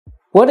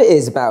What it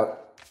is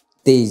about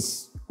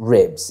these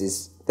ribs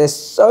is they're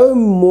so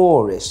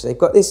Moorish. They've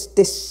got this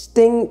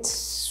distinct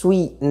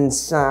sweet and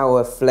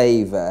sour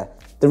flavour.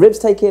 The ribs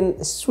take in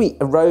a sweet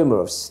aroma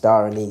of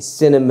star anise,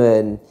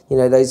 cinnamon, you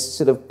know, those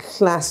sort of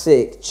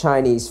classic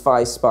Chinese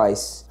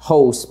five-spice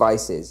whole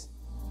spices.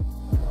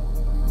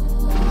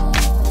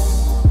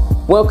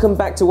 Welcome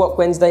back to Wok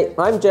Wednesday.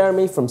 I'm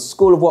Jeremy from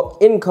School of Wok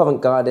in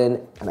Covent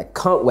Garden, and I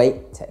can't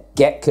wait to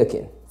get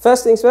cooking.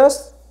 First things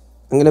first,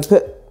 I'm going to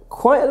put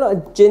quite a lot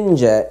of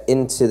ginger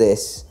into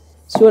this.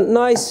 So you want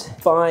nice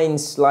fine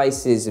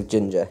slices of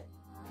ginger.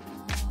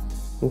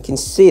 You can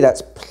see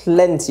that's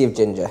plenty of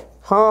ginger.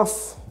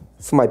 Half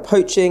for my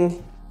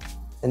poaching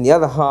and the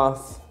other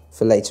half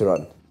for later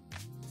on.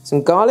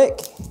 Some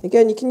garlic.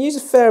 Again, you can use a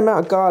fair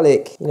amount of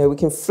garlic. You know, we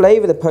can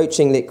flavour the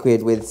poaching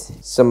liquid with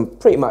some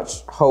pretty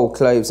much whole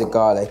cloves of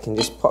garlic and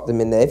just pop them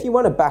in there. If you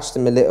want to bash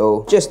them a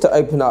little, just to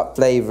open up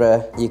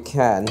flavour, you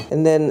can.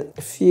 And then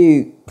a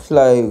few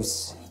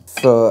cloves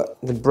for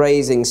the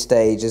braising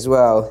stage as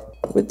well.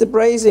 With the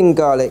braising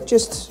garlic,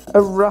 just a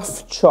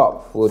rough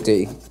chop will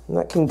do. And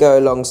that can go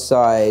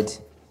alongside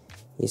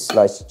your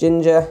sliced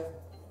ginger.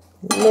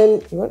 And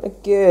then you want a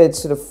good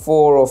sort of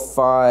 4 or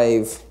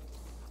 5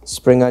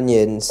 spring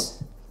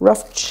onions.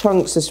 Rough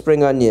chunks of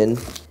spring onion.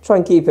 Try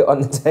and keep it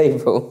on the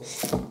table.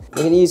 You're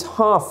going to use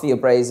half for your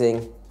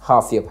braising,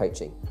 half for your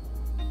poaching.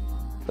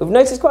 We've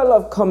noticed quite a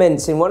lot of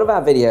comments in one of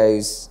our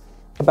videos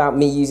about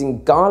me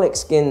using garlic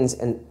skins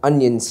and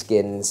onion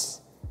skins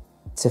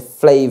to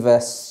flavour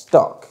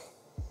stock.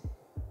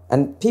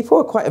 And people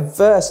are quite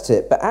averse to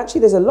it, but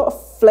actually there's a lot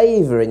of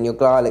flavour in your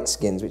garlic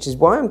skins, which is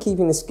why I'm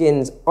keeping the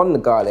skins on the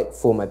garlic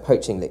for my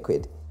poaching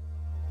liquid.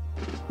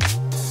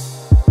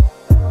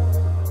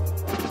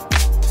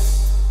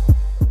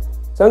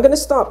 So I'm going to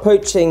start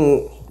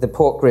poaching the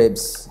pork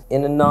ribs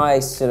in a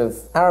nice sort of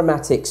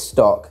aromatic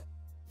stock.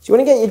 So you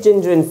want to get your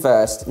ginger in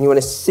first, and you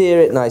want to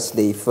sear it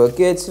nicely for a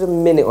good sort of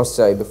minute or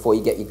so before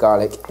you get your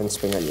garlic and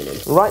spring onion in.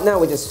 Right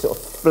now we're just sort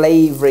of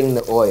flavouring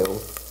the oil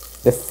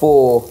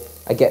before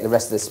I get the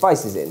rest of the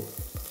spices in.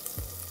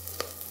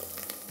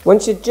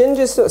 Once your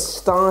ginger's sort of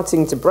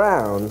starting to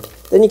brown,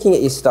 then you can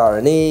get your star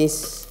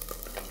anise,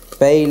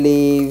 bay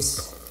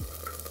leaves,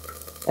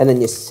 and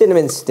then your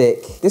cinnamon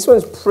stick. This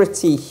one's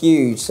pretty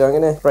huge, so I'm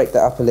going to break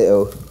that up a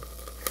little.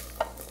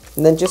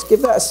 And then just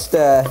give that a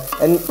stir,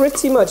 and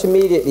pretty much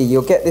immediately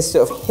you'll get this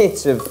sort of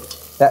hit of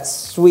that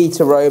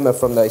sweet aroma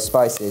from those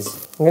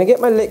spices. I'm going to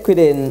get my liquid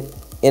in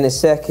a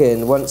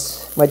second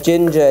once my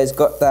ginger has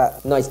got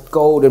that nice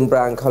golden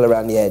brown colour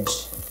around the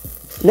edge.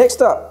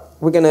 Next up,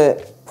 we're going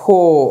to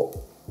pour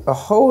a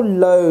whole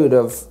load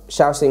of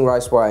Shaoxing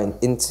rice wine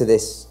into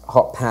this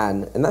hot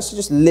pan, and that should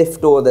just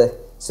lift all the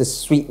sort of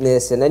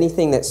sweetness and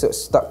anything that's sort of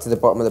stuck to the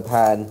bottom of the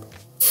pan.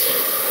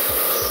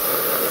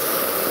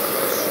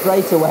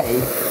 Straight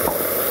away,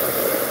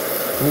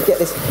 and you get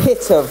this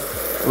hit of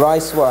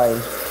rice wine.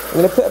 I'm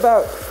going to put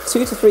about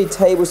 2 to 3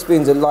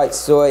 tablespoons of light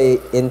soy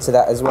into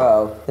that as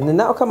well. And then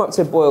that'll come up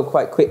to a boil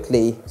quite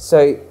quickly.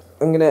 So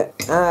I'm going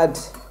to add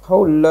a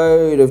whole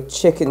load of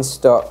chicken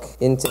stock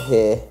into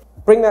here.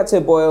 Bring that to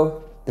a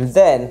boil, and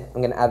then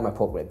I'm going to add my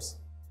pork ribs.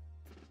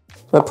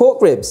 My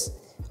pork ribs,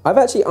 I've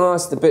actually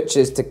asked the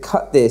butchers to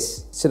cut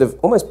this sort of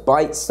almost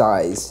bite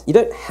size. You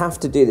don't have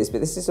to do this,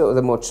 but this is sort of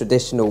the more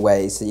traditional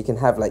way, so you can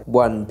have like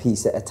 1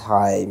 piece at a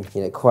time,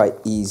 you know, quite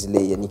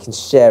easily, and you can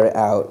share it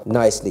out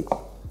nicely.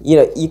 You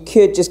know, you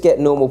could just get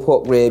normal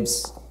pork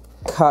ribs,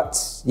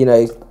 cut, you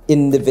know,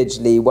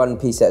 individually, 1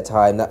 piece at a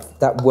time.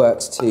 That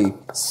works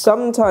too.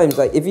 Sometimes,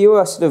 like if you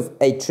are sort of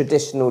a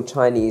traditional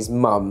Chinese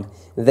mum,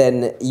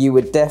 then you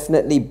would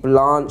definitely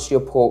blanch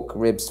your pork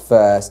ribs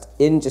first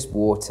in just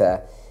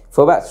water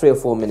for about 3 or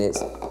 4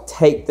 minutes,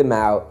 take them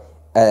out,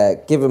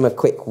 give them a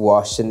quick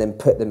wash, and then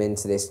put them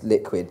into this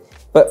liquid.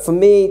 But for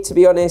me, to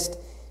be honest,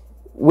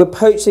 we're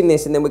poaching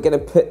this, and then we're going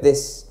to put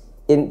this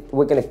in,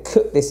 we're going to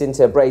cook this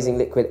into a braising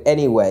liquid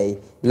anyway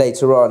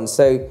later on.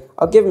 So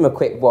I'll give them a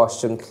quick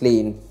wash and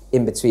clean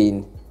in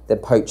between the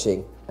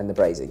poaching and the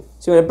braising.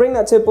 So we're going to bring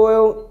that to a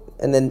boil,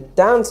 and then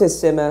down to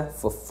simmer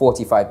for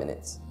 45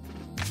 minutes.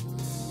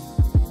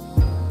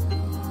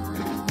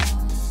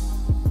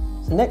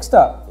 So next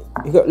up,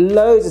 you've got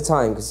loads of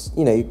time because,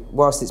 you know,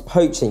 whilst it's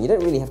poaching, you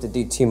don't really have to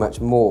do too much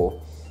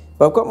more.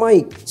 But I've got my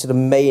sort of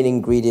main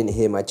ingredient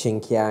here, my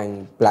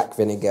Qingqiang black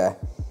vinegar.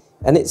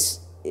 And it's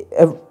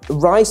a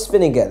rice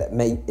vinegar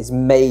that is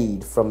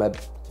made from a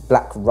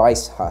black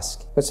rice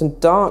husk. Got some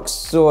dark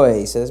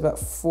soy, so there's about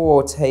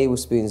 4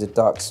 tablespoons of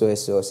dark soy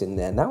sauce in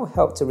there. And that will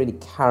help to really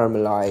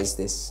caramelize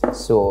this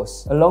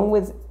sauce. Along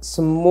with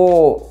some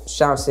more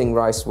Shaoxing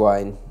rice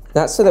wine.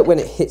 That's so that when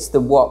it hits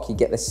the wok, you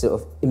get this sort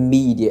of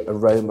immediate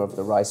aroma of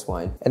the rice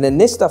wine. And then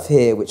this stuff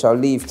here, which I'll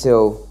leave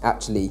till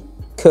actually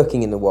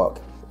cooking in the wok,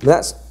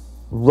 that's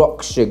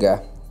rock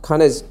sugar.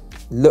 Kind of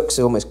looks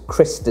almost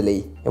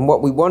crystally. And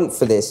what we want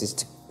for this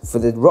is for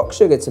the rock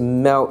sugar to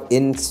melt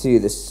into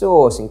the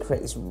sauce and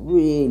create this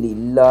really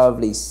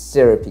lovely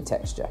syrupy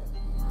texture.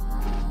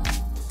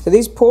 So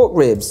these pork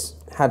ribs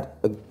had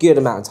a good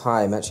amount of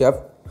time. Actually,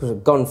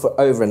 I've gone for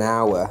over an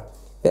hour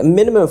a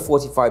minimum of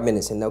 45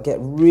 minutes and they'll get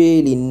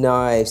really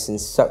nice and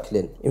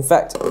succulent. In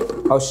fact,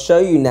 I'll show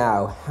you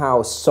now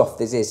how soft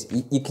this is.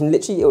 You can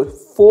literally, it will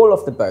fall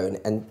off the bone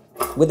and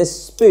with a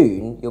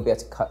spoon, you'll be able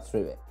to cut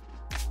through it.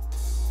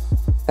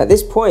 At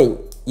this point,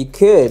 you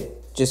could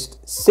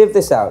just sieve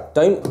this out.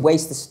 Don't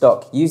waste the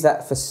stock. Use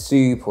that for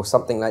soup or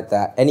something like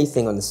that,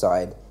 anything on the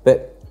side.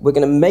 But we're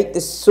gonna make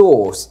the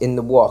sauce in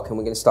the wok and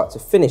we're gonna start to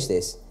finish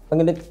this. I'm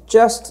gonna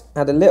just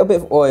add a little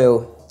bit of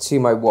oil to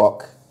my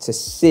wok to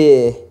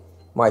sear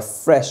my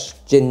fresh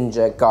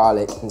ginger,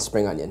 garlic, and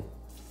spring onion.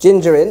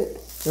 Ginger in.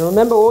 Now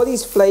remember, all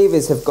these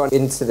flavors have gone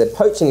into the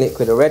poaching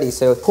liquid already,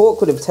 so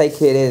pork would have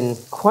taken in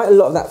quite a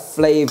lot of that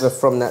flavor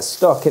from that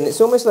stock, and it's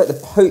almost like the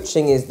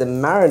poaching is the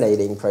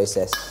marinating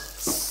process.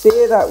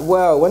 Sear that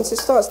well. Once it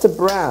starts to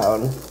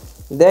brown,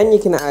 then you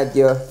can add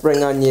your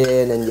spring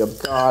onion and your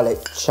garlic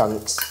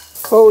chunks.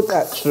 Fold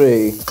that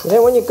through. You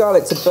don't want your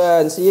garlic to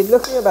burn, so you're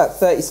looking at about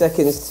 30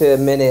 seconds to a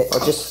minute, or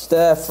just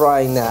stir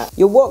frying that.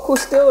 Your wok will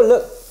still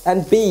look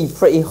and be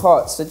pretty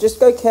hot, so just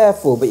go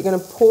careful, but you're gonna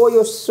pour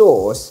your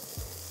sauce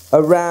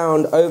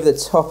around over the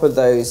top of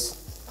those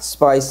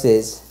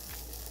spices.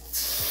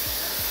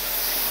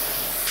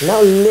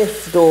 Now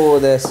lift all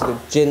the sort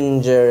of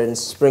ginger and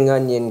spring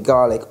onion,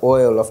 garlic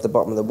oil off the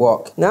bottom of the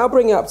wok. Now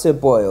bring it up to a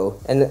boil,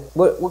 and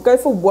we'll go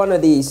for one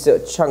of these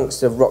sort of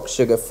chunks of rock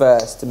sugar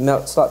first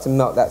to start to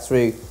melt that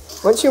through.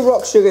 Once your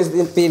rock sugar's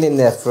been in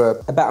there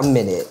for about a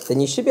minute, then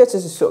you should be able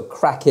to just sort of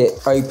crack it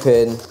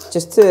open,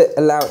 just to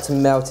allow it to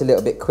melt a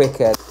little bit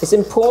quicker. It's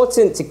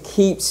important to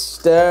keep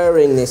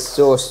stirring this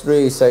sauce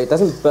through so it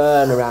doesn't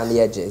burn around the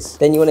edges.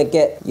 Then you want to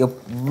get your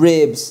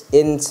ribs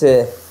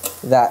into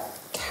that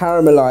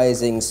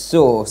caramelizing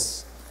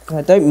sauce.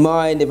 I don't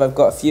mind if I've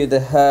got a few of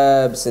the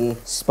herbs and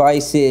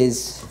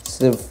spices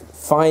sort of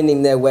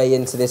finding their way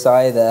into this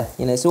either.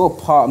 You know, it's all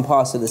part and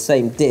parcel of the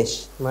same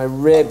dish. My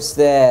ribs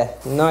there,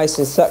 nice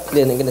and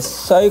succulent. I'm gonna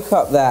soak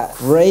up that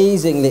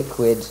braising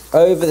liquid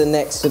over the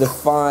next sort of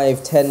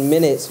 5-10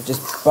 minutes of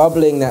just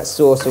bubbling that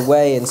sauce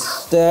away and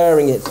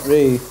stirring it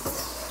through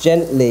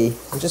gently.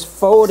 I'm just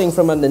folding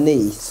from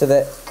underneath so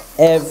that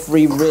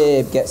every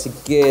rib gets a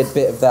good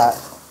bit of that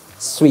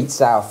sweet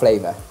sour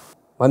flavor.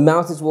 My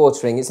mouth is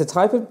watering. It's a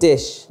type of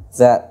dish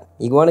that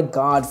you want to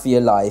guard for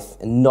your life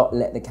and not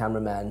let the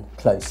cameraman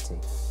close to.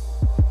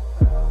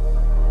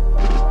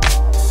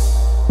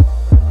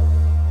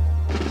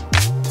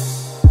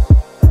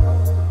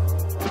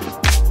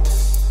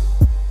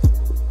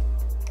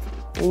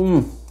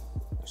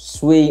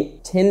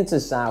 Sweet, tint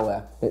of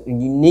sour, the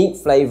unique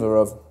flavor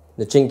of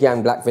the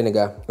Xinjiang black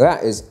vinegar.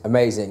 That is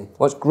amazing.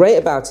 What's great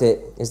about it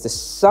is the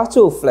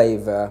subtle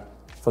flavor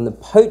from the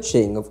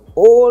poaching of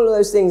all of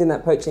those things in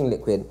that poaching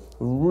liquid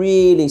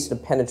really sort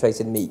of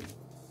penetrated meat.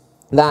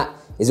 That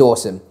is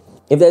awesome.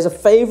 If there's a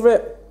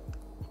favorite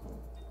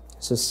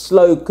sort of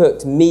slow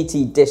cooked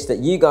meaty dish that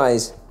you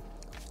guys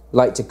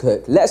like to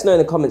cook, let us know in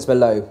the comments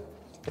below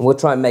and we'll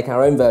try and make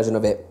our own version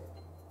of it.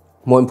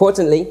 More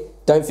importantly,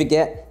 don't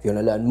forget, if you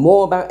want to learn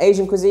more about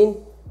Asian cuisine,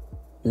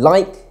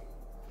 like,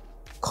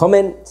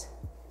 comment,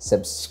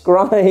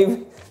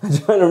 subscribe. I'm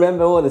trying to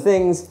remember all the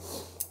things.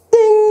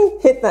 Ding!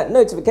 Hit that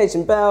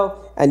notification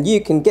bell and you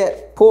can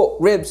get pork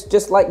ribs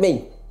just like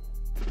me.